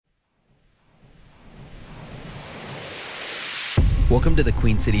Welcome to the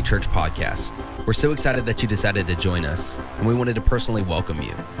Queen City Church Podcast. We're so excited that you decided to join us, and we wanted to personally welcome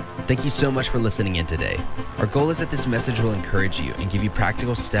you. Thank you so much for listening in today. Our goal is that this message will encourage you and give you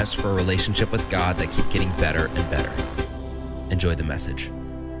practical steps for a relationship with God that keep getting better and better. Enjoy the message.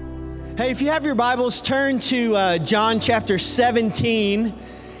 Hey, if you have your Bibles, turn to John chapter 17.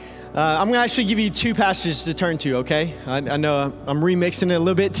 I'm going to actually give you two passages to turn to, okay? I know I'm remixing it a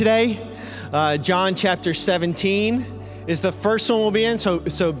little bit today. John chapter 17 is the first one we'll be in,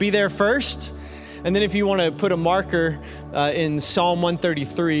 so be there first. And then if you want to put a marker in Psalm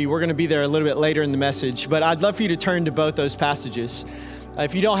 133, we're going to be there a little bit later in the message. But I'd love for you to turn to both those passages.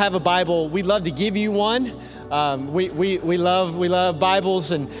 If you don't have a Bible, we'd love to give you one. We love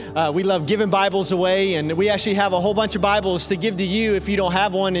Bibles, and we love giving Bibles away, and we actually have a whole bunch of Bibles to give to you if you don't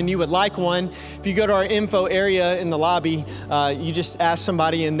have one and you would like one. If you go to our info area in the lobby, you just ask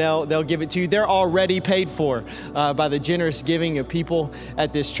somebody and they'll give it to you. They're already paid for by the generous giving of people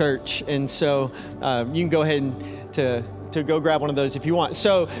at this church, and so you can go ahead and to go grab one of those if you want.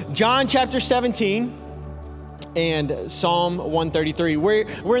 So John chapter 17. And Psalm 133.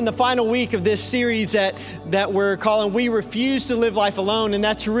 We're in the final week of this series that we're calling We Refuse to Live Life Alone, and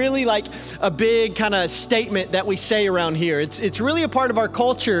that's really like a big kind of statement that we say around here. It's really a part of our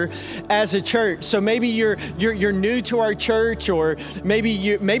culture as a church. So maybe you're new to our church, or maybe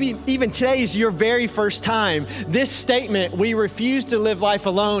even today is your very first time. This statement, We Refuse to Live Life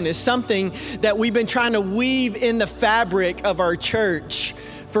Alone, is something that we've been trying to weave in the fabric of our church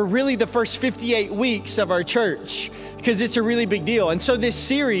for really the first 58 weeks of our church, because it's a really big deal. And so this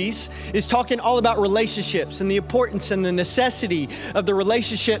series is talking all about relationships and the importance and the necessity of the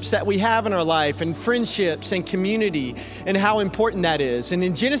relationships that we have in our life, and friendships and community, and how important that is. And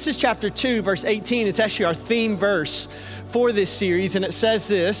in Genesis chapter 2, verse 18, it's actually our theme verse for this series. And it says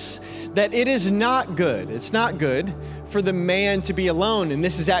this, that it's not good for the man to be alone. And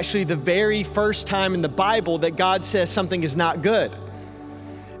this is actually the very first time in the Bible that God says something is not good.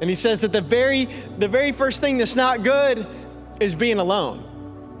 And he says that the very first thing that's not good is being alone.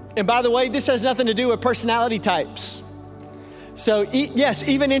 And by the way, this has nothing to do with personality types. So yes,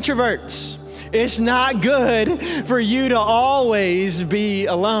 even introverts, it's not good for you to always be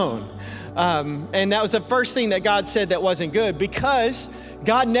alone. And that was the first thing that God said that wasn't good, because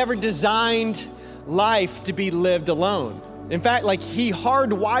God never designed life to be lived alone. In fact, like he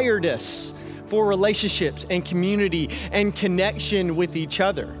hardwired us for relationships and community and connection with each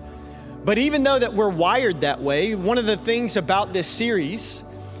other. But even though that we're wired that way, one of the things about this series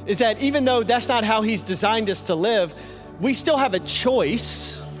is that even though that's not how he's designed us to live, we still have a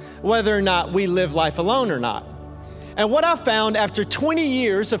choice whether or not we live life alone or not. And what I found after 20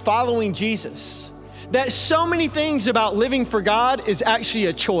 years of following Jesus, that so many things about living for God is actually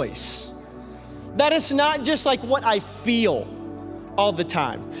a choice. That it's not just like what I feel all the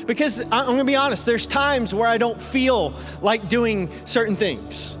time. Because I'm gonna be honest, there's times where I don't feel like doing certain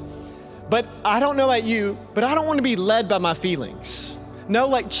things. But I don't know about you, but I don't want to be led by my feelings. No,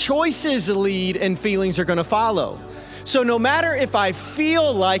 like choices lead and feelings are gonna follow. So no matter if I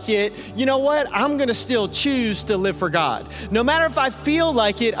feel like it, you know what? I'm gonna still choose to live for God. No matter if I feel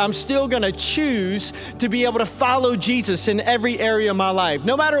like it, I'm still gonna choose to be able to follow Jesus in every area of my life.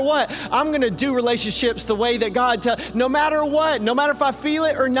 No matter what, I'm gonna do relationships the way that God tells. No matter what, no matter if I feel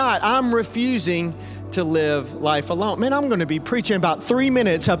it or not, I'm refusing to live life alone. Man, I'm gonna be preaching about 3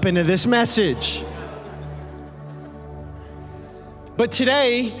 minutes up into this message. But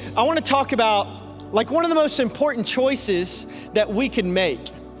today, I wanna talk about like one of the most important choices that we can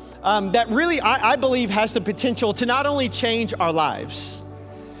make, that really, I believe, has the potential to not only change our lives,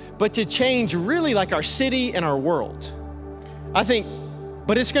 but to change really like our city and our world. I think,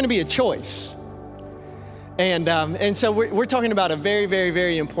 but it's gonna be a choice. And so we're talking about a very, very,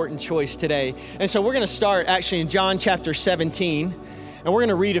 very important choice today. And so we're gonna start actually in John chapter 17, and we're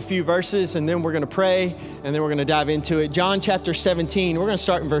gonna read a few verses, and then we're gonna pray, and then we're gonna dive into it. John chapter 17, we're gonna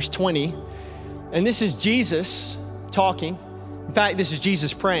start in verse 20. And this is Jesus talking. In fact, this is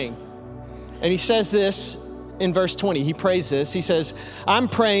Jesus praying. And he says this in verse 20. He prays this. He says, I'm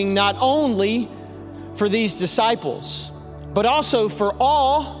praying not only for these disciples, but also for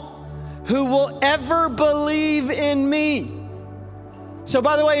all who will ever believe in me. So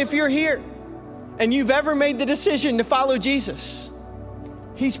by the way, if you're here and you've ever made the decision to follow Jesus,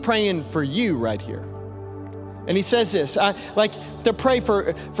 he's praying for you right here. And he says this, I like to pray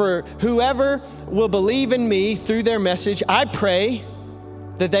for whoever will believe in me through their message. I pray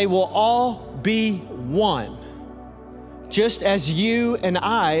that they will all be one, just as you and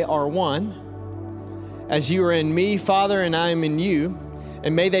I are one, as you are in me, Father, and I am in you.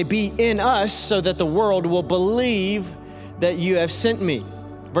 And may they be in us so that the world will believe that you have sent me.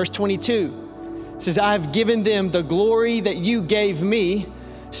 Verse 22 says, I have given them the glory that you gave me,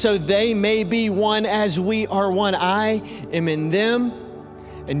 so they may be one as we are one. I am in them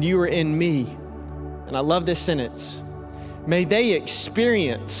and you are in me. And I love this sentence. May they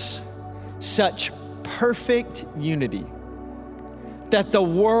experience such perfect unity that the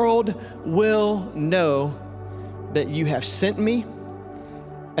world will know that you have sent me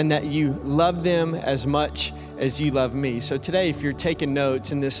and that you love them as much as you love me. So today, if you're taking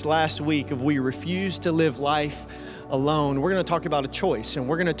notes in this last week of We Refuse to Live Life Alone, we're going to talk about a choice, and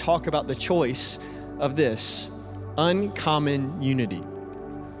we're going to talk about the choice of this: uncommon unity.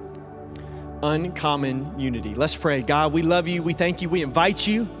 Uncommon unity. Let's pray. God, we love you. We thank you. We invite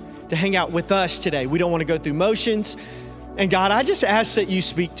you to hang out with us today. We don't want to go through motions. And God, I just ask that you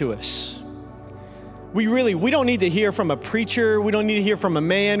speak to us. We don't need to hear from a preacher. We don't need to hear from a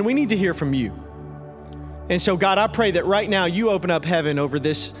man. We need to hear from you. And so, God, I pray that right now you open up heaven over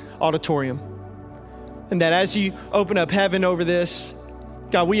this auditorium. And that as you open up heaven over this,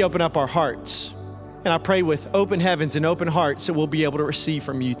 God, we open up our hearts. And I pray with open heavens and open hearts that we'll be able to receive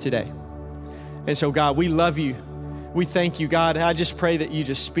from you today. And so, God, we love you. We thank you, God. I just pray that you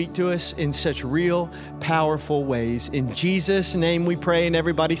just speak to us in such real, powerful ways. In Jesus' name we pray, and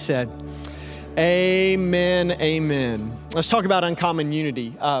everybody said, amen, amen. Let's talk about uncommon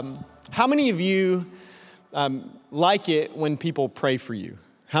unity. How many of you like it when people pray for you?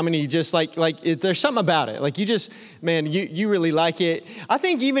 How many just like there's something about it. Like you just, man, you really like it. I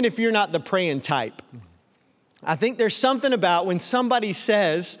think even if you're not the praying type, I think there's something about when somebody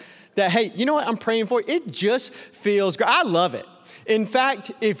says that, hey, you know what I'm praying for? It just feels great. I love it. In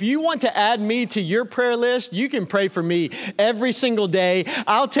fact, if you want to add me to your prayer list, you can pray for me every single day.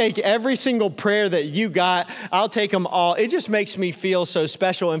 I'll take every single prayer that you got. I'll take them all. It just makes me feel so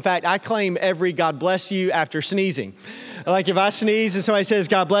special. In fact, I claim every God bless you after sneezing. Like if I sneeze and somebody says,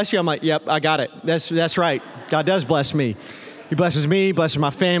 God bless you, I'm like, yep, I got it. That's right. God does bless me. He blesses me, blesses my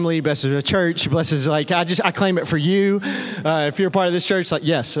family, blesses the church, blesses, I claim it for you. If you're a part of this church,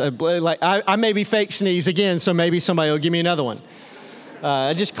 yes, I may be fake sneeze again, so maybe somebody will give me another one.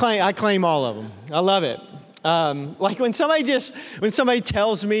 I claim all of them. I love it. Like when somebody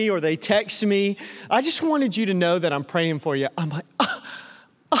tells me or they text me, I just wanted you to know that I'm praying for you. I'm like,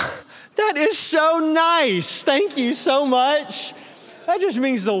 that is so nice. Thank you so much. That just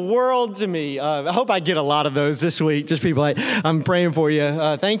means the world to me. I hope I get a lot of those this week. Just people like, I'm praying for you.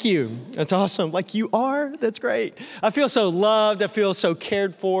 Thank you. That's awesome. Like you are. That's great. I feel so loved. I feel so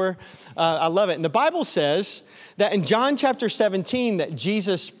cared for. I love it. And the Bible says that in John chapter 17 that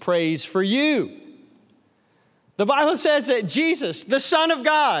Jesus prays for you. The Bible says that Jesus, the Son of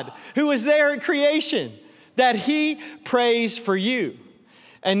God, who was there at creation, that he prays for you.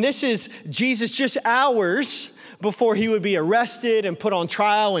 And this is Jesus just hours before he would be arrested and put on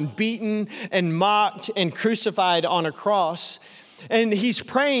trial and beaten and mocked and crucified on a cross. And he's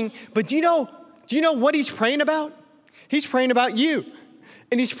praying, but do you know what he's praying about? He's praying about you.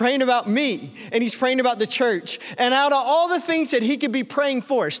 And he's praying about me. And he's praying about the church. And out of all the things that he could be praying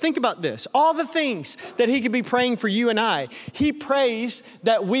for us, think about this. All the things that he could be praying for you and I, he prays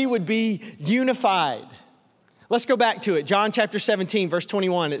that we would be unified. Let's go back to it. John chapter 17, verse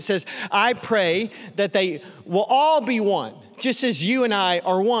 21. It says, I pray that they will all be one, just as you and I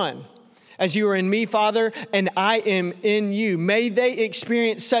are one. As you are in me, Father, and I am in you. May they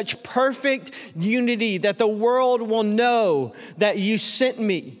experience such perfect unity that the world will know that you sent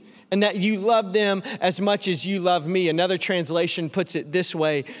me and that you love them as much as you love me. Another translation puts it this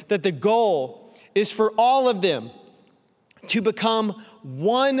way, that the goal is for all of them to become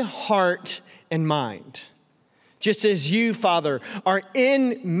one heart and mind. Just as you, Father, are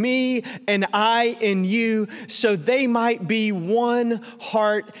in me and I in you, so they might be one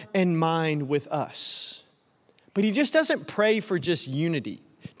heart and mind with us. But he just doesn't pray for just unity.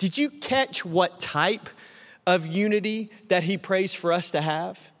 Did you catch what type of unity that he prays for us to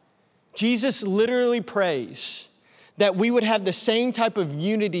have? Jesus literally prays that we would have the same type of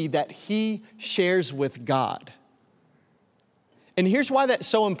unity that he shares with God. And here's why that's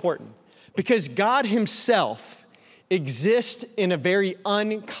so important. Because God himself exist in a very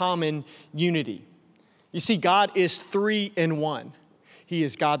uncommon unity. You see, God is 3 in 1. He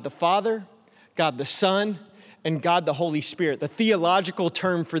is God the Father, God the Son, and God the Holy Spirit. The theological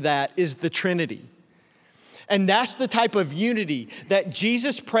term for that is the Trinity. And that's the type of unity that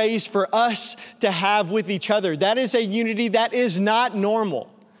Jesus prays for us to have with each other. That is a unity that is not normal.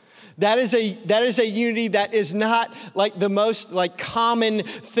 That is a unity that is not like the most common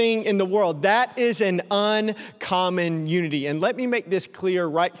thing in the world. That is an uncommon unity. And let me make this clear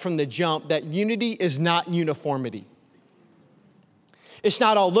right from the jump that unity is not uniformity. It's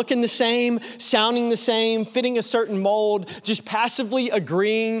not all looking the same, sounding the same, fitting a certain mold, just passively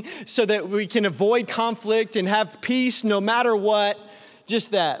agreeing so that we can avoid conflict and have peace no matter what.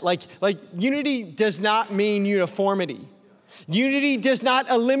 Just that. Like unity does not mean uniformity. Unity does not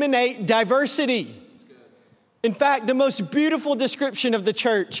eliminate diversity. In fact, the most beautiful description of the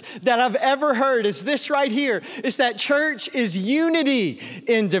church that I've ever heard is this right here. It's that church is unity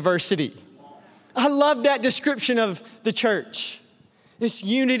in diversity. I love that description of the church. It's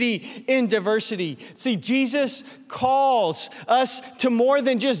unity in diversity. See, Jesus calls us to more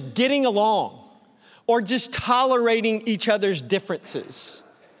than just getting along or just tolerating each other's differences.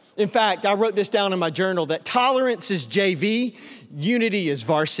 In fact, I wrote this down in my journal that tolerance is JV, unity is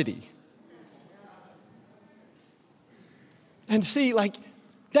varsity. And see,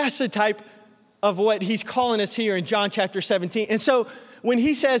 that's the type of what he's calling us here in John chapter 17. And so when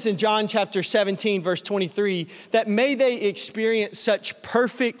he says in John chapter 17, verse 23, that may they experience such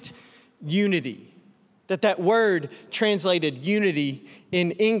perfect unity, that word translated unity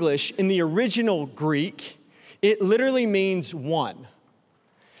in English, in the original Greek, it literally means one.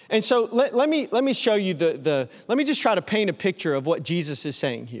 And so let me show you let me just try to paint a picture of what Jesus is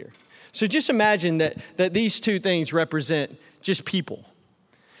saying here. So just imagine that these two things represent just people.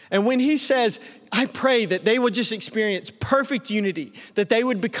 And when he says, I pray that they would just experience perfect unity, that they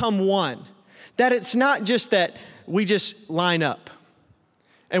would become one, that it's not just that we just line up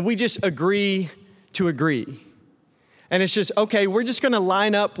and we just agree to agree. And it's just, okay, we're just going to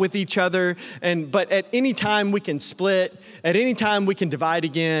line up with each other. But at any time we can split. At any time we can divide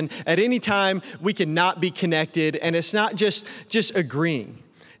again. At any time we can not be connected. And it's not just agreeing.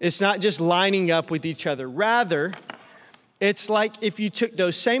 It's not just lining up with each other. Rather, it's like if you took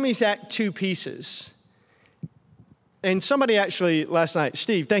those same exact two pieces, and somebody actually last night,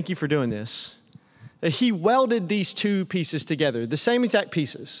 Steve, thank you for doing this, that he welded these two pieces together, the same exact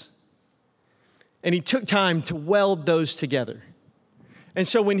pieces, and he took time to weld those together. And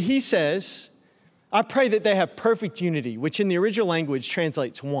so when he says, I pray that they have perfect unity, which in the original language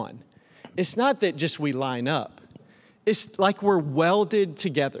translates one, it's not that just we line up. It's like we're welded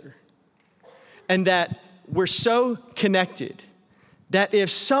together, and that we're so connected that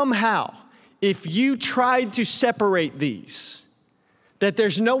if you tried to separate these, that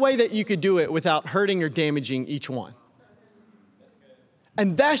there's no way that you could do it without hurting or damaging each one.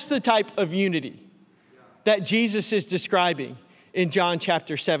 And that's the type of unity that Jesus is describing in John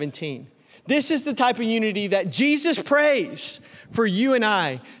chapter 17. This is the type of unity that Jesus prays for you and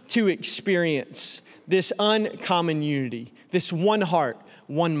I to experience, this uncommon unity, this one heart,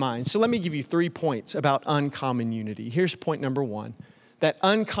 one mind. So let me give you 3 points about uncommon unity. Here's point number 1, that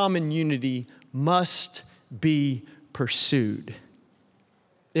uncommon unity must be pursued.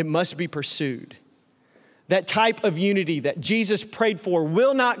 It must be pursued. That type of unity that Jesus prayed for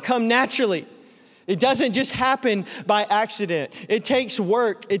will not come naturally. It doesn't just happen by accident. It takes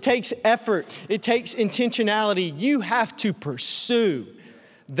work. It takes effort. It takes intentionality. You have to pursue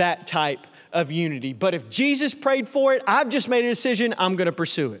that type of unity. But if Jesus prayed for it, I've just made a decision, I'm going to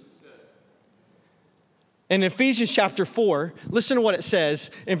pursue it. In Ephesians chapter 4, listen to what it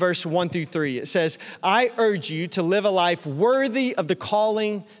says in verse 1 through 3. It says, I urge you to live a life worthy of the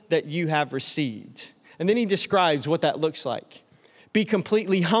calling that you have received. And then he describes what that looks like. Be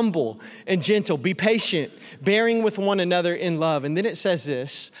completely humble and gentle. Be patient, bearing with one another in love. And then it says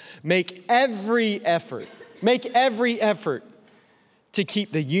this, make every effort to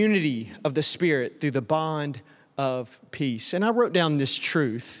keep the unity of the Spirit through the bond of peace. And I wrote down this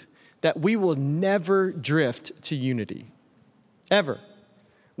truth that we will never drift to unity, ever.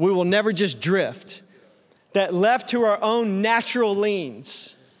 We will never just drift. That left to our own natural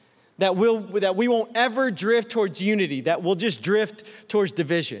leans, that we won't ever drift towards unity, that we'll just drift towards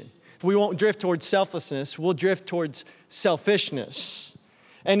division. We won't drift towards selflessness, we'll drift towards selfishness.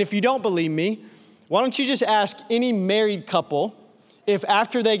 And if you don't believe me, why don't you just ask any married couple if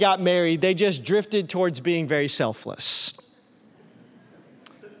after they got married, they just drifted towards being very selfless?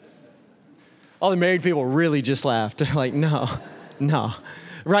 All the married people really just laughed. They're like, no.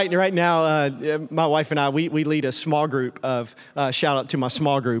 Right now, my wife and I, we lead a small group of, shout out to my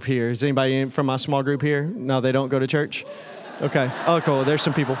small group here. Is anybody from my small group here? No, they don't go to church? Okay. Oh, cool. There's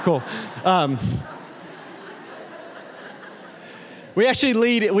some people. Cool. We actually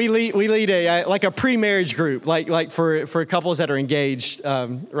lead a pre-marriage group, like for couples that are engaged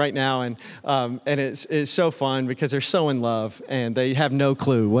right now, and it's so fun because they're so in love and they have no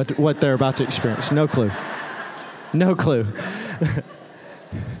clue what they're about to experience. No clue.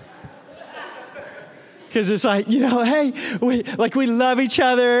 Because it's like, hey, we love each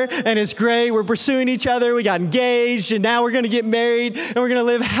other and it's great. We're pursuing each other. We got engaged and now we're going to get married and we're going to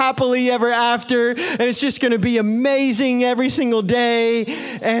live happily ever after. And it's just going to be amazing every single day.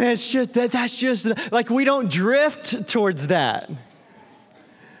 And it's just that's just like we don't drift towards that.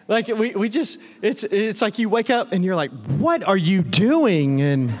 Like we just, it's like you wake up and you're like, what are you doing?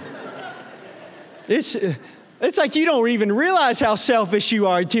 And it's like you don't even realize how selfish you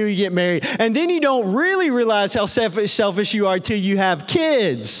are until you get married. And then you don't really realize how selfish you are until you have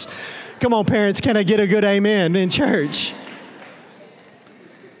kids. Come on, parents, can I get a good amen in church?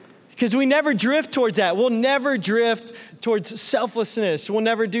 Because we never drift towards that. We'll never drift towards selflessness. We'll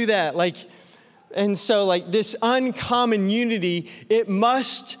never do that. And so this uncommon unity, it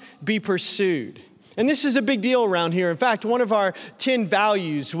must be pursued. And this is a big deal around here. In fact, one of our 10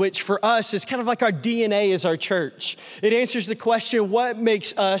 values, which for us is kind of like our DNA as our church, it answers the question, what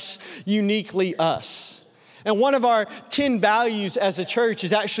makes us uniquely us? And one of our 10 values as a church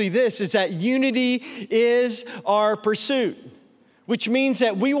is actually this, is that unity is our pursuit, which means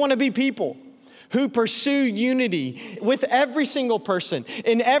that we want to be people who pursue unity with every single person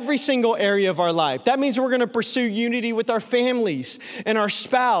in every single area of our life. That means we're going to pursue unity with our families and our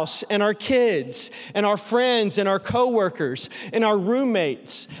spouse and our kids and our friends and our coworkers and our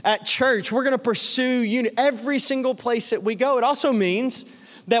roommates at church. We're going to pursue unity every single place that we go. It also means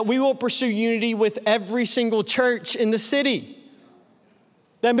that we will pursue unity with every single church in the city.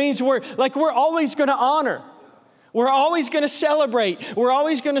 That means we're always going to honor. We're always going to celebrate. We're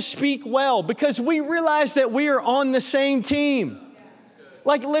always going to speak well because we realize that we are on the same team.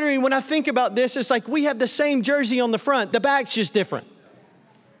 Like literally, when I think about this, it's like we have the same jersey on the front. The back's just different.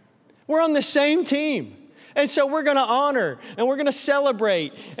 We're on the same team. And so we're going to honor and we're going to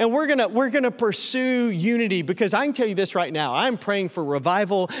celebrate and we're going to pursue unity because I can tell you this right now. I'm praying for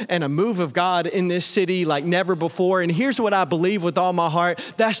revival and a move of God in this city like never before. And here's what I believe with all my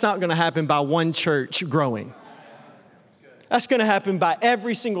heart. That's not going to happen by one church growing. That's going to happen by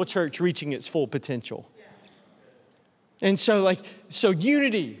every single church reaching its full potential. And so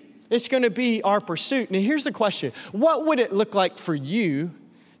unity, it's going to be our pursuit. Now here's the question. What would it look like for you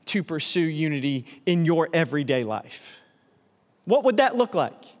to pursue unity in your everyday life? What would that look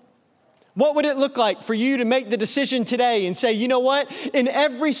like? What would it look like for you to make the decision today and say, you know what? In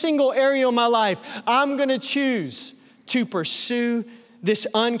every single area of my life, I'm going to choose to pursue this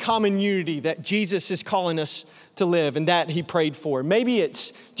uncommon unity that Jesus is calling us to live and that he prayed for. Maybe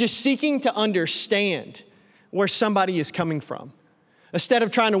it's just seeking to understand where somebody is coming from. Instead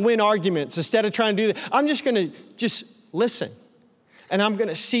of trying to win arguments, instead of trying to do that, I'm just going to just listen. And I'm going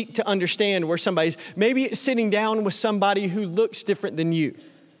to seek to understand where somebody's. Maybe it's sitting down with somebody who looks different than you.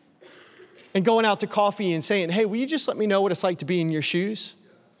 And going out to coffee and saying, hey, will you just let me know what it's like to be in your shoes?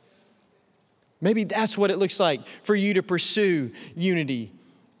 Maybe that's what it looks like for you to pursue unity.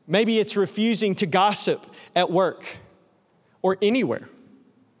 Maybe it's refusing to gossip at work or anywhere.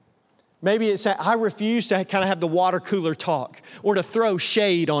 Maybe it's that I refuse to kind of have the water cooler talk or to throw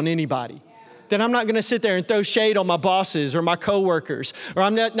shade on anybody. That I'm not going to sit there and throw shade on my bosses or my coworkers, or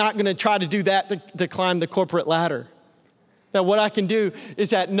I'm not going to try to do that to climb the corporate ladder. That what I can do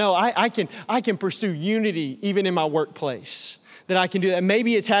is that, no, I can pursue unity even in my workplace. That I can do that.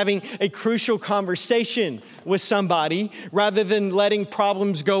 Maybe it's having a crucial conversation with somebody rather than letting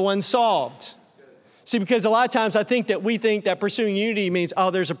problems go unsolved. See, because a lot of times I think that we think that pursuing unity means,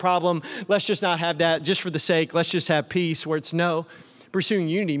 oh, there's a problem. Let's just not have that just for the sake. Let's just have peace, where it's no. Pursuing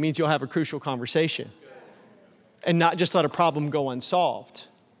unity means you'll have a crucial conversation and not just let a problem go unsolved.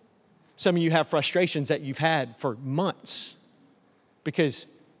 Some of you have frustrations that you've had for months because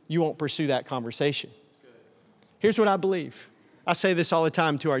you won't pursue that conversation. Here's what I believe. I say this all the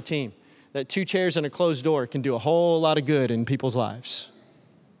time to our team, that 2 chairs and a closed door can do a whole lot of good in people's lives.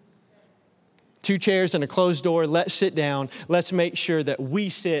 2 chairs and a closed door, let's sit down. Let's make sure that we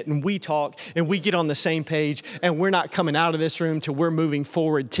sit and we talk and we get on the same page and we're not coming out of this room till we're moving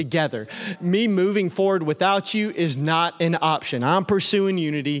forward together. Me moving forward without you is not an option. I'm pursuing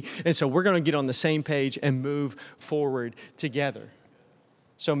unity, and so we're going to get on the same page and move forward together.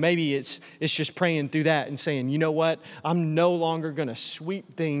 So maybe it's just praying through that and saying, you know what? I'm no longer going to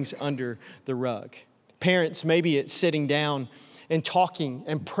sweep things under the rug. Parents, maybe it's sitting down and talking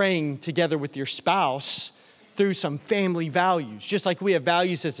and praying together with your spouse through some family values. Just like we have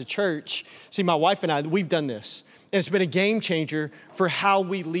values as a church. See, my wife and I, we've done this. And it's been a game changer for how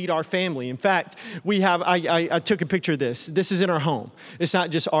we lead our family. In fact, I took a picture of this. This is in our home. It's not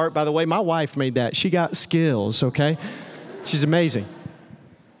just art, by the way. My wife made that. She got skills, okay? She's amazing.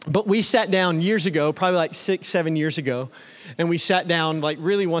 But we sat down years ago, probably like 6, 7 years ago, and we sat down like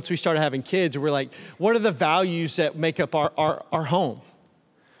really once we started having kids, we're like, what are the values that make up our home?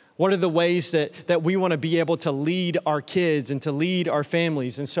 What are the ways that we want to be able to lead our kids and to lead our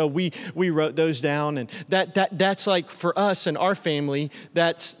families? And so we wrote those down, and that's like for us and our family,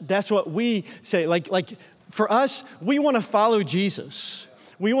 that's what we say. Like for us, we want to follow Jesus.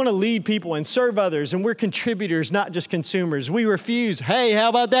 We want to lead people and serve others, and we're contributors, not just consumers. We refuse, hey, how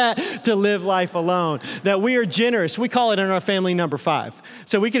about that, to live life alone. That we are generous. We call it in our family number 5.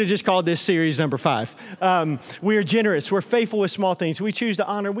 So we could have just called this series number 5. We are generous. We're faithful with small things. We choose to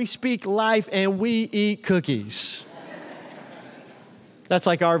honor. We speak life, and we eat cookies. That's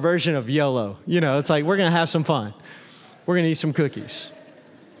like our version of YOLO. You know, it's like we're going to have some fun. We're going to eat some cookies.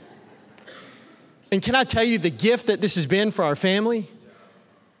 And can I tell you the gift that this has been for our family?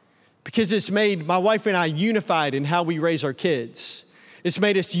 Because it's made my wife and I unified in how we raise our kids. It's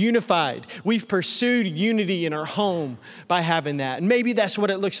made us unified. We've pursued unity in our home by having that. And maybe that's what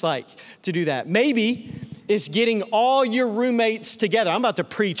it looks like to do that. Maybe it's getting all your roommates together. I'm about to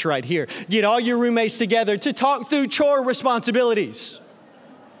preach right here. Get all your roommates together to talk through chore responsibilities.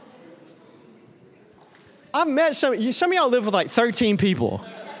 I've met some of y'all live with like 13 people.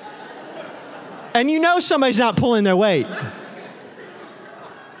 And you know somebody's not pulling their weight.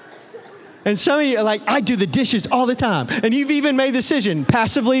 And some of you are like, I do the dishes all the time. And you've even made the decision,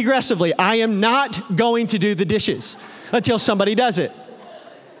 passively, aggressively, I am not going to do the dishes until somebody does it.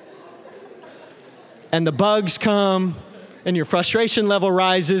 And the bugs come, and your frustration level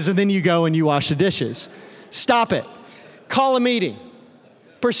rises, and then you go and you wash the dishes. Stop it. Call a meeting.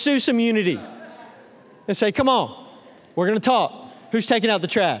 Pursue some unity. And say, come on, we're going to talk. Who's taking out the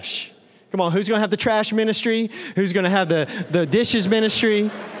trash? Come on, who's going to have the trash ministry? Who's going to have the dishes ministry?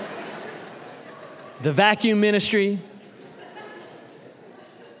 The vacuum ministry.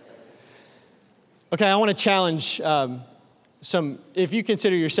 Okay, I want to challenge if you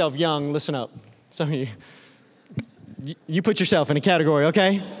consider yourself young, listen up. Some of you put yourself in a category,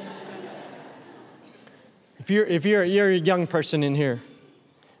 okay? If you're a young person in here,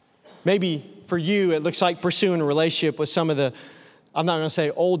 maybe for you it looks like pursuing a relationship with some of the, I'm not going to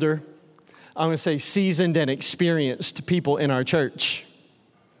say older, I'm going to say seasoned and experienced people in our church.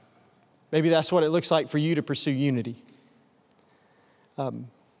 Maybe that's what it looks like for you to pursue unity.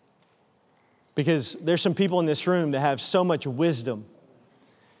 Because there's some people in this room that have so much wisdom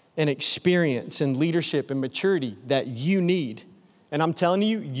and experience and leadership and maturity that you need. And I'm telling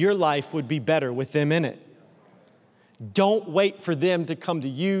you, your life would be better with them in it. Don't wait for them to come to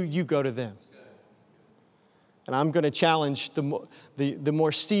you, you go to them. And I'm going to challenge the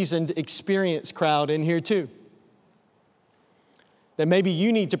more seasoned, experienced crowd in here too. That maybe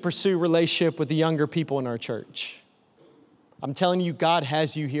you need to pursue relationship with the younger people in our church. I'm telling you, God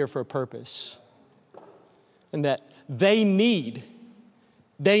has you here for a purpose. And that there's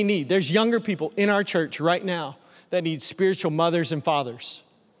younger people in our church right now that need spiritual mothers and fathers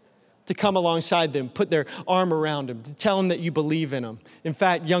to come alongside them, put their arm around them, to tell them that you believe in them. In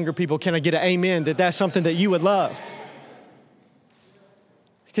fact, younger people, can I get an amen that that's something that you would love?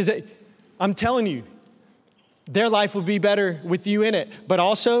 Because I'm telling you, their life will be better with you in it, but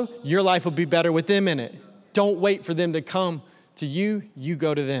also your life will be better with them in it. Don't wait for them to come to you, you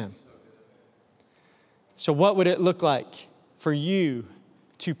go to them. So what would it look like for you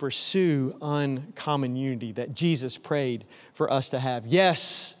to pursue uncommon unity that Jesus prayed for us to have?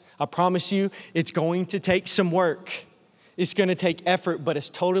 Yes, I promise you, it's going to take some work. It's going to take effort, but it's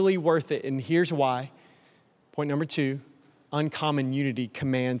totally worth it. And here's why. Point number 2, uncommon unity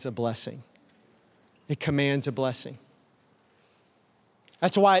commands a blessing. It commands a blessing.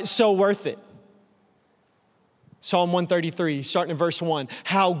 That's why it's so worth it. Psalm 133, starting in verse 1.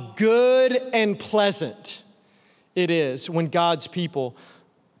 How good and pleasant it is when God's people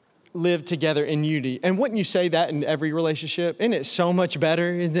live together in unity. And wouldn't you say that in every relationship? Isn't it so much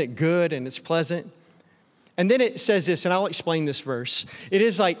better? Isn't it good and it's pleasant? And then it says this, and I'll explain this verse. It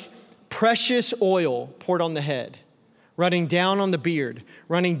is like precious oil poured on the head, running down on the beard,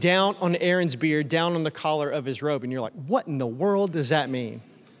 running down on Aaron's beard, down on the collar of his robe. And you're like, what in the world does that mean?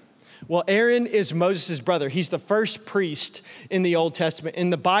 Well, Aaron is Moses' brother. He's the first priest in the Old Testament.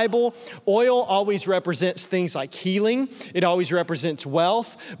 In the Bible, oil always represents things like healing. It always represents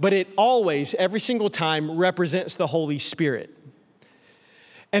wealth, but it always, every single time, represents the Holy Spirit.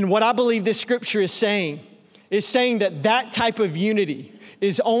 And what I believe this scripture is saying that type of unity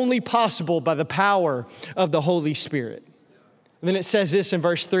is only possible by the power of the Holy Spirit. And then it says this in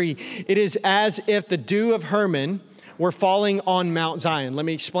verse 3, it is as if the dew of Hermon We're falling on Mount Zion. Let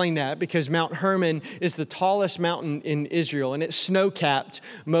me explain that, because Mount Hermon is the tallest mountain in Israel, and it's snow-capped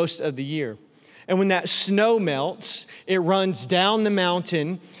most of the year. And when that snow melts, it runs down the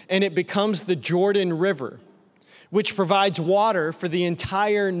mountain and it becomes the Jordan River, which provides water for the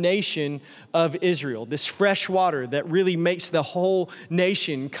entire nation of Israel, this fresh water that really makes the whole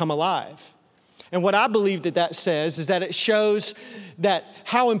nation come alive. And what I believe that says is that it shows that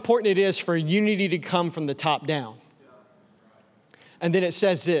how important it is for unity to come from the top down. And then it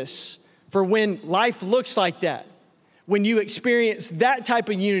says this, for when life looks like that, when you experience that type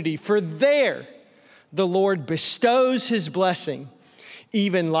of unity, for there the Lord bestows his blessing,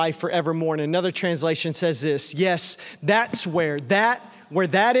 even life forevermore. And another translation says this, yes, that's where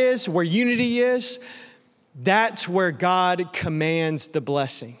unity is, that's where God commands the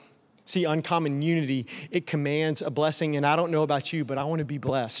blessing. See, uncommon unity, it commands a blessing. And I don't know about you, but I want to be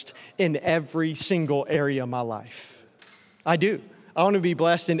blessed in every single area of my life. I do. I want to be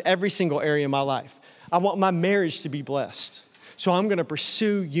blessed in every single area of my life. I want my marriage to be blessed. So I'm going to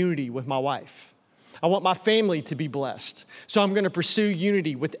pursue unity with my wife. I want my family to be blessed. So I'm going to pursue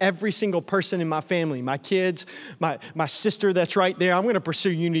unity with every single person in my family, my kids, my sister that's right there. I'm going to pursue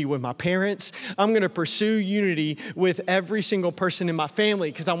unity with my parents. I'm going to pursue unity with every single person in my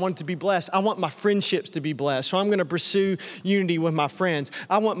family because I want it to be blessed. I want my friendships to be blessed. So I'm going to pursue unity with my friends.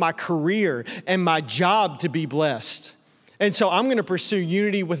 I want my career and my job to be blessed. And so I'm going to pursue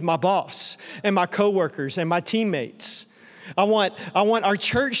unity with my boss and my coworkers and my teammates. I want our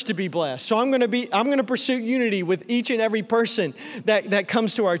church to be blessed. So I'm going to pursue unity with each and every person that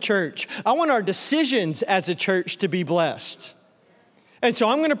comes to our church. I want our decisions as a church to be blessed. And so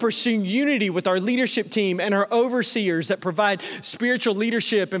I'm going to pursue unity with our leadership team and our overseers that provide spiritual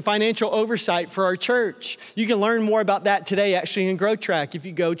leadership and financial oversight for our church. You can learn more about that today, actually, in Growth Track if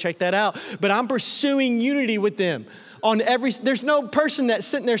you go check that out. But I'm pursuing unity with them there's no person that's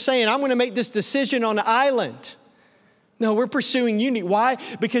sitting there saying, I'm going to make this decision on an island. No, we're pursuing unity. Why?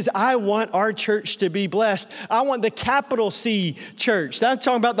 Because I want our church to be blessed. I want the capital C church. I'm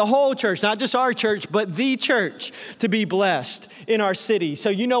talking about the whole church, not just our church, but the church to be blessed in our city.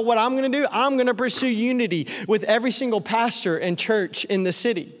 So you know what I'm going to do? I'm going to pursue unity with every single pastor and church in the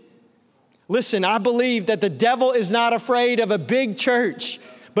city. Listen, I believe that the devil is not afraid of a big church,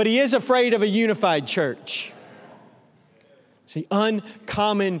 but he is afraid of a unified church. See,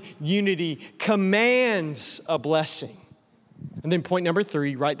 uncommon unity commands a blessing. And then point number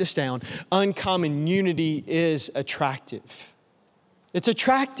 3, write this down. Uncommon unity is attractive. It's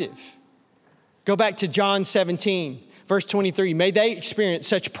attractive. Go back to John 17, verse 23. May they experience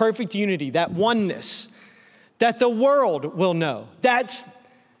such perfect unity, that oneness, that the world will know. That's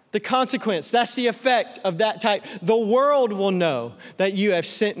the consequence. That's the effect of that type. The world will know that you have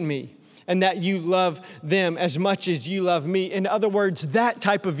sent me and that you love them as much as you love me. In other words, that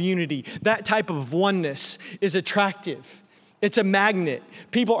type of unity, that type of oneness is attractive. It's a magnet.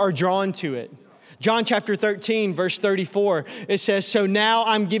 People are drawn to it. John chapter 13, verse 34, it says, so now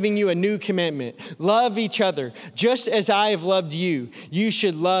I'm giving you a new commandment. Love each other. Just as I have loved you, you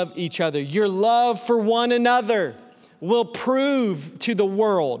should love each other. Your love for one another will prove to the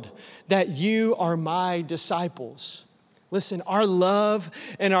world that you are my disciples. Listen, our love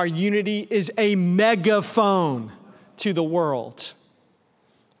and our unity is a megaphone to the world.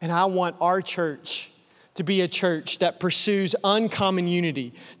 And I want our church to be a church that pursues uncommon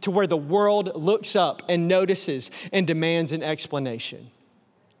unity to where the world looks up and notices and demands an explanation.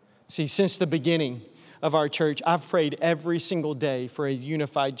 See, since the beginning of our church, I've prayed every single day for a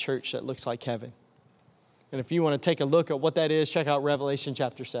unified church that looks like heaven. And if you want to take a look at what that is, check out Revelation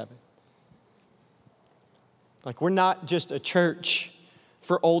chapter 7. Like, we're not just a church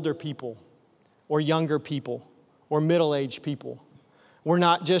for older people or younger people or middle-aged people. We're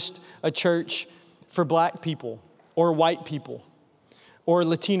not just a church for black people or white people or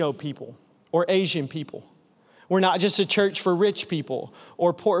Latino people or Asian people. We're not just a church for rich people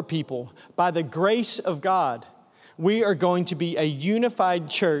or poor people. By the grace of God, we are going to be a unified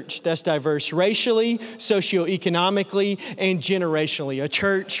church that's diverse racially, socioeconomically, and generationally. A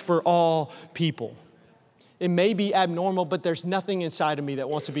church for all people. It may be abnormal, but there's nothing inside of me that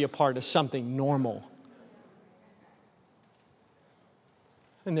wants to be a part of something normal.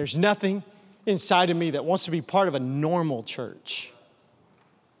 And there's nothing inside of me that wants to be part of a normal church.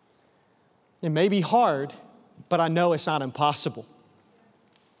 It may be hard, but I know it's not impossible.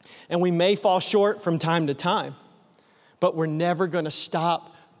 And we may fall short from time to time, but we're never going to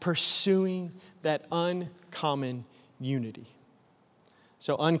stop pursuing that uncommon unity.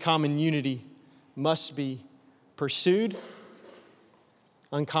 So uncommon unity must be pursued.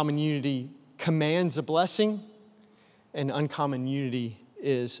 Uncommon unity commands a blessing, and uncommon unity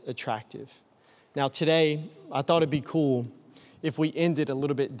is attractive. Now today, I thought it'd be cool if we ended a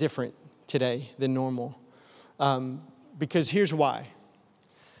little bit different today than normal. Because here's why.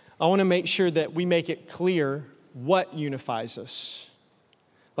 I want to make sure that we make it clear what unifies us.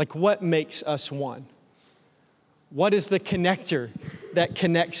 Like what makes us one? What is the connector that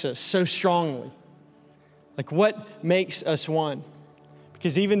connects us so strongly? Like what makes us one?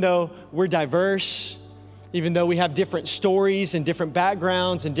 Because even though we're diverse, even though we have different stories and different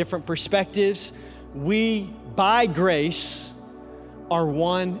backgrounds and different perspectives, we, by grace, are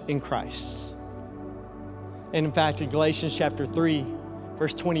one in Christ. And in fact, in Galatians chapter 3,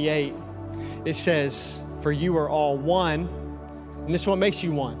 verse 28, it says, "For you are all one," and this is what makes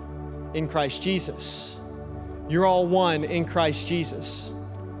you one, in Christ Jesus. You're all one in Christ Jesus.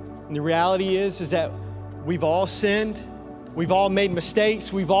 And the reality is that we've all sinned, we've all made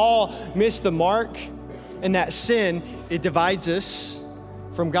mistakes, we've all missed the mark, and that sin, it divides us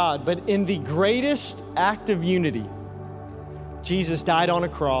from God. But in the greatest act of unity, Jesus died on a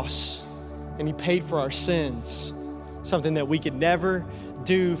cross and he paid for our sins, something that we could never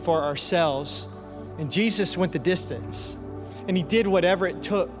do for ourselves. And Jesus went the distance and he did whatever it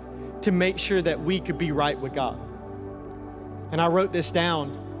took to make sure that we could be right with God. And I wrote this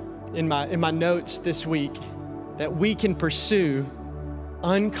down in my notes this week, that we can pursue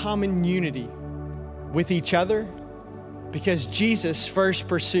uncommon unity with each other because Jesus first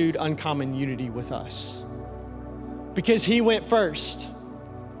pursued uncommon unity with us. Because he went first,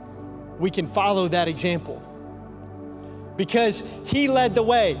 we can follow that example. Because he led the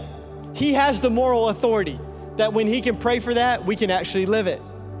way, he has the moral authority that when he can pray for that, we can actually live it.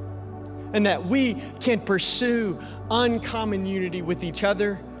 And that we can pursue uncommon unity with each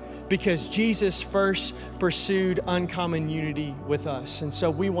other because Jesus first pursued uncommon unity with us. And so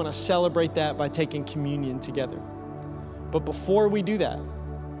we want to celebrate that by taking communion together. But before we do that,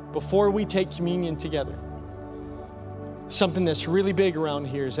 before we take communion together, something that's really big around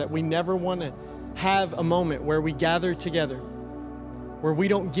here is that we never want to have a moment where we gather together, where we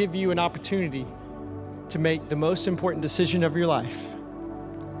don't give you an opportunity to make the most important decision of your life,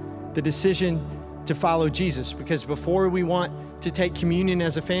 the decision to follow Jesus. Because before we want to take communion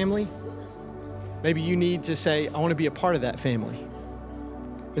as a family, maybe you need to say, I want to be a part of that family.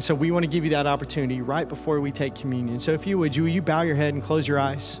 And so we want to give you that opportunity right before we take communion. So if you would, will you bow your head and close your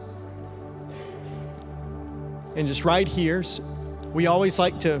eyes? And just right here, we always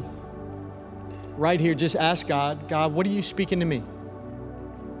like to, right here, just ask God, God, what are you speaking to me?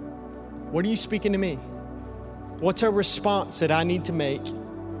 What are you speaking to me? What's a response that I need to make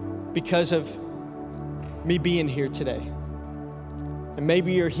because of me being here today? And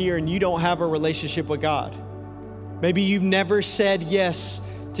maybe you're here and you don't have a relationship with God. Maybe you've never said yes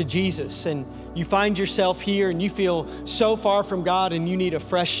to Jesus and you find yourself here and you feel so far from God and you need a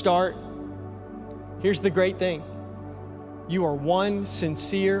fresh start. Here's the great thing. You are one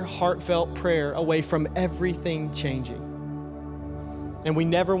sincere, heartfelt prayer away from everything changing. And we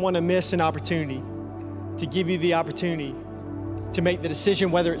never want to miss an opportunity to give you the opportunity to make the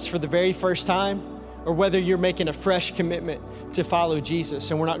decision, whether it's for the very first time or whether you're making a fresh commitment to follow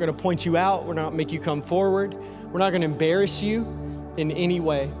Jesus. And we're not going to point you out. We're not going to make you come forward. We're not going to embarrass you in any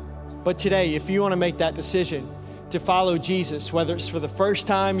way. But today, if you want to make that decision to follow Jesus, whether it's for the first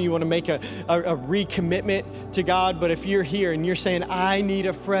time, you want to make a recommitment to God, but if you're here and you're saying, I need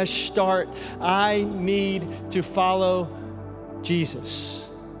a fresh start, I need to follow Jesus.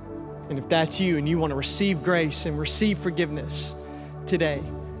 And if that's you and you want to receive grace and receive forgiveness today,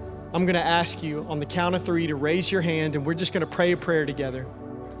 I'm going to ask you on the count of 3 to raise your hand, and we're just going to pray a prayer together,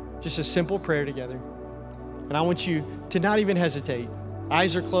 just a simple prayer together. And I want you to not even hesitate.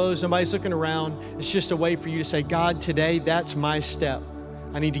 Eyes are closed, nobody's looking around. It's just a way for you to say, God, today, that's my step.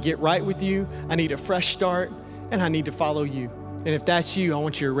 I need to get right with you. I need a fresh start, and I need to follow you. And if that's you, I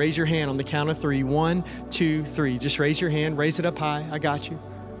want you to raise your hand on the count of 3. 1, 2, 3. Just raise your hand, raise it up high. I got you.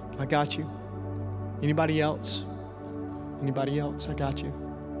 I got you. Anybody else? Anybody else? I got you.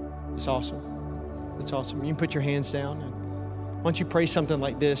 It's awesome. It's awesome. You can put your hands down. And why don't you pray something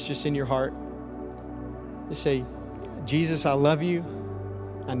like this just in your heart? Just say, Jesus, I love you.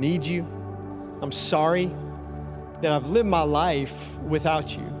 I need you. I'm sorry that I've lived my life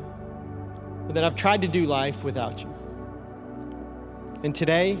without you, or that I've tried to do life without you. And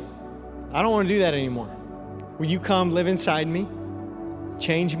today, I don't want to do that anymore. Will you come live inside me?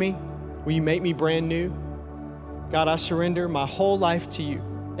 Change me? Will you make me brand new? God, I surrender my whole life to you.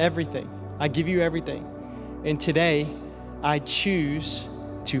 Everything. I give you everything. And today, I choose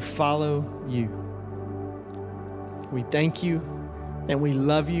to follow you. We thank you and we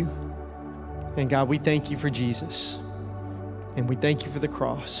love you. And God, we thank you for Jesus. And we thank you for the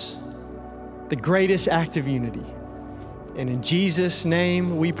cross, the greatest act of unity. And in Jesus'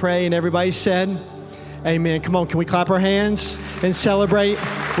 name we pray, and everybody said, amen. Come on, can we clap our hands and celebrate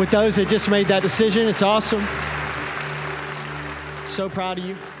with those that just made that decision? It's awesome. So proud of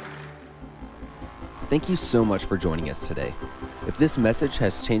you. Thank you so much for joining us today. If this message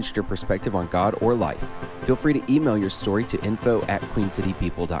has changed your perspective on God or life, feel free to email your story to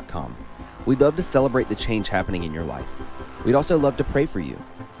info@queencitypeople.com. We'd love to celebrate the change happening in your life. We'd also love to pray for you.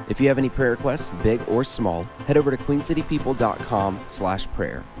 If you have any prayer requests, big or small, head over to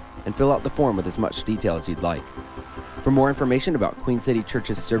queencitypeople.com/prayer and fill out the form with as much detail as you'd like. For more information about Queen City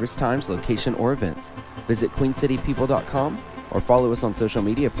Church's service times, location, or events, visit queencitypeople.com or follow us on social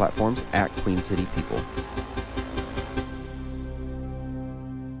media platforms @QueenCityPeople.